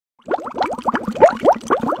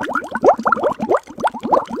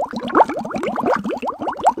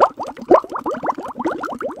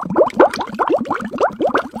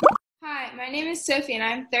Sophie, and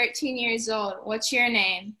I'm 13 years old. What's your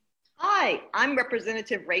name? Hi, I'm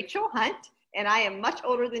Representative Rachel Hunt, and I am much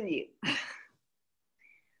older than you.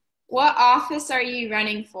 What office are you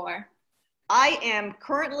running for? I am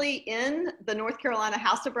currently in the North Carolina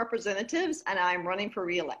House of Representatives, and I'm running for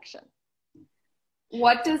re-election.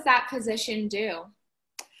 What does that position do?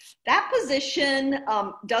 That position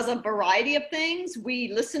does a variety of things.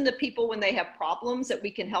 We listen to people when they have problems that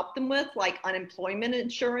we can help them with, like unemployment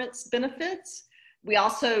insurance benefits. We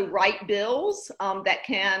also write bills that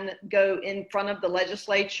can go in front of the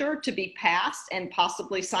legislature to be passed and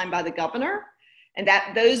possibly signed by the governor. And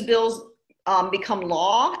that those bills become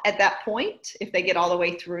law at that point if they get all the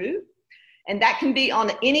way through. And that can be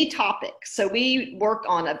on any topic. So we work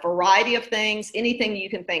on a variety of things. Anything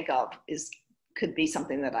you can think of could be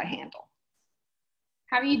something that I handle.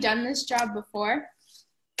 Have you done this job before?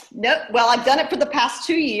 No, well, I've done it for the past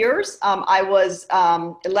 2 years. I was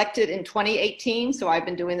elected in 2018, so I've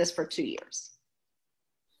been doing this for 2 years.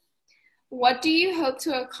 What do you hope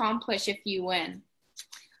to accomplish if you win?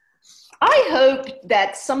 I hope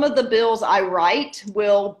that some of the bills I write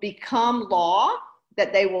will become law,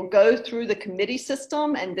 that they will go through the committee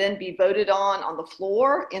system and then be voted on the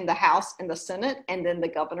floor in the House and the Senate, and then the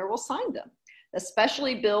governor will sign them.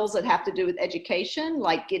 Especially bills that have to do with education,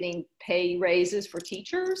 like getting pay raises for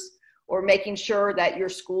teachers or making sure that your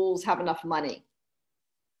schools have enough money.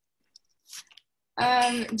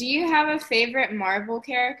 Do you have a favorite Marvel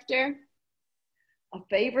character? A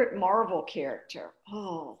favorite Marvel character?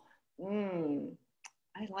 Oh,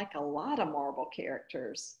 I like a lot of Marvel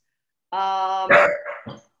characters. Gosh,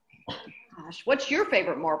 what's your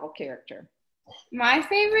favorite Marvel character? My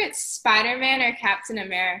favorite's Spider-Man or Captain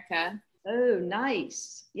America. Oh,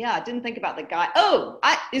 nice. Yeah, I didn't think about the guy.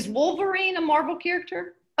 Is Wolverine a Marvel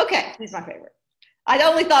character? Okay, he's my favorite. I'd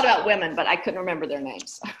only thought about women, but I couldn't remember their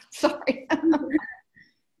names. Sorry.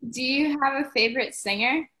 Do you have a favorite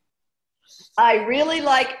singer? I really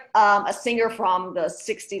like a singer from the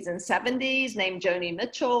 60s and 70s named Joni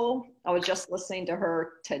Mitchell. I was just listening to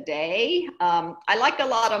her today. I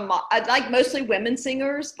like mostly women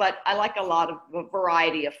singers, but I like a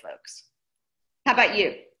variety of folks. How about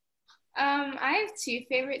you? I have two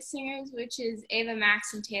favorite singers, which is Ava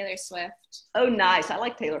Max and Taylor Swift. Oh, nice. I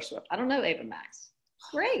like Taylor Swift. I don't know Ava Max.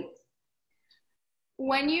 Great.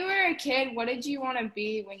 When you were a kid, what did you want to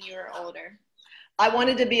be when you were older? I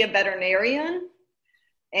wanted to be a veterinarian,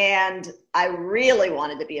 and I really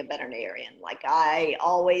wanted to be a veterinarian. Like, I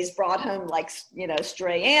always brought home, like,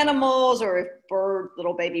 stray animals, or if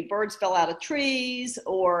little baby birds fell out of trees,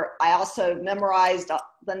 or I also memorized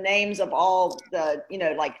the names of all the,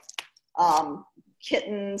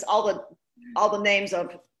 kittens, all the names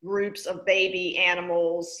of groups of baby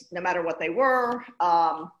animals, no matter what they were.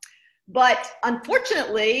 But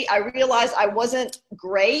unfortunately, I realized I wasn't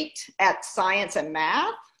great at science and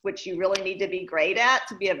math, which you really need to be great at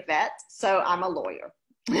to be a vet. So I'm a lawyer.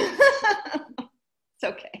 It's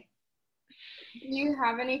okay. Do you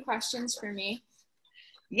have any questions for me?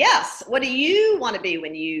 Yes. What do you want to be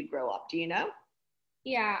when you grow up? Do you know?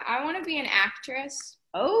 Yeah, I want to be an actress.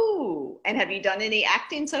 Oh, and have you done any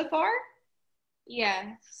acting so far?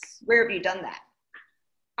 Yes. Where have you done that?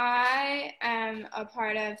 I am a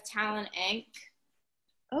part of Talent Inc.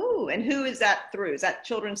 Oh, and who is that through? Is that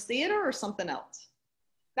children's theater or something else?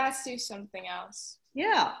 That's through something else.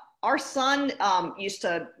 Yeah. Our son used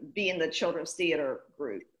to be in the children's theater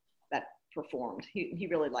group that performed. He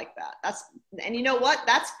really liked that. And you know what?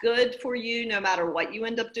 That's good for you no matter what you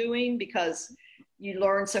end up doing, because you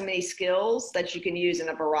learn so many skills that you can use in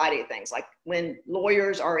a variety of things. Like when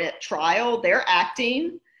lawyers are at trial, they're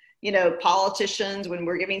acting. Politicians, when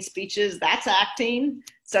we're giving speeches, that's acting.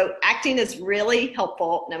 So acting is really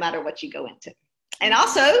helpful no matter what you go into. And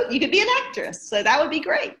also, you could be an actress. So that would be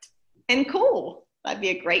great and cool. That'd be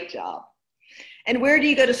a great job. And where do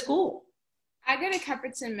you go to school? I go to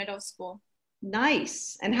Cupertson Middle School.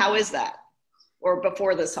 Nice. And how is that? Or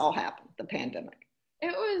before this all happened, the pandemic?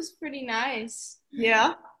 It was pretty nice.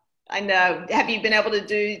 Yeah, I know. Have you been able to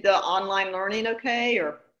do the online learning okay,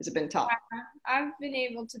 or has it been tough? I've been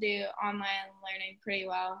able to do online learning pretty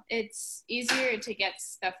well. It's easier to get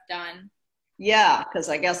stuff done. Yeah, because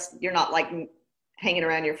I guess you're not like hanging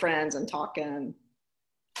around your friends and talking.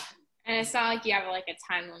 And it's not like you have like a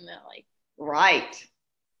time limit. Right,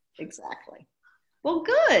 exactly. Well,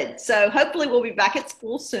 good. So hopefully we'll be back at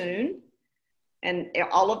school soon, and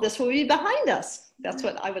all of this will be behind us. That's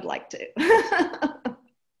what I would like to.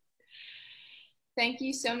 Thank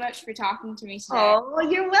you so much for talking to me today. Oh,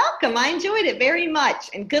 you're welcome. I enjoyed it very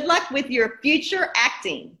much. And good luck with your future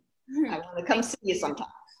acting. I want to come see you sometime.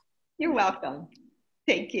 You're welcome.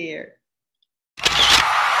 Take care.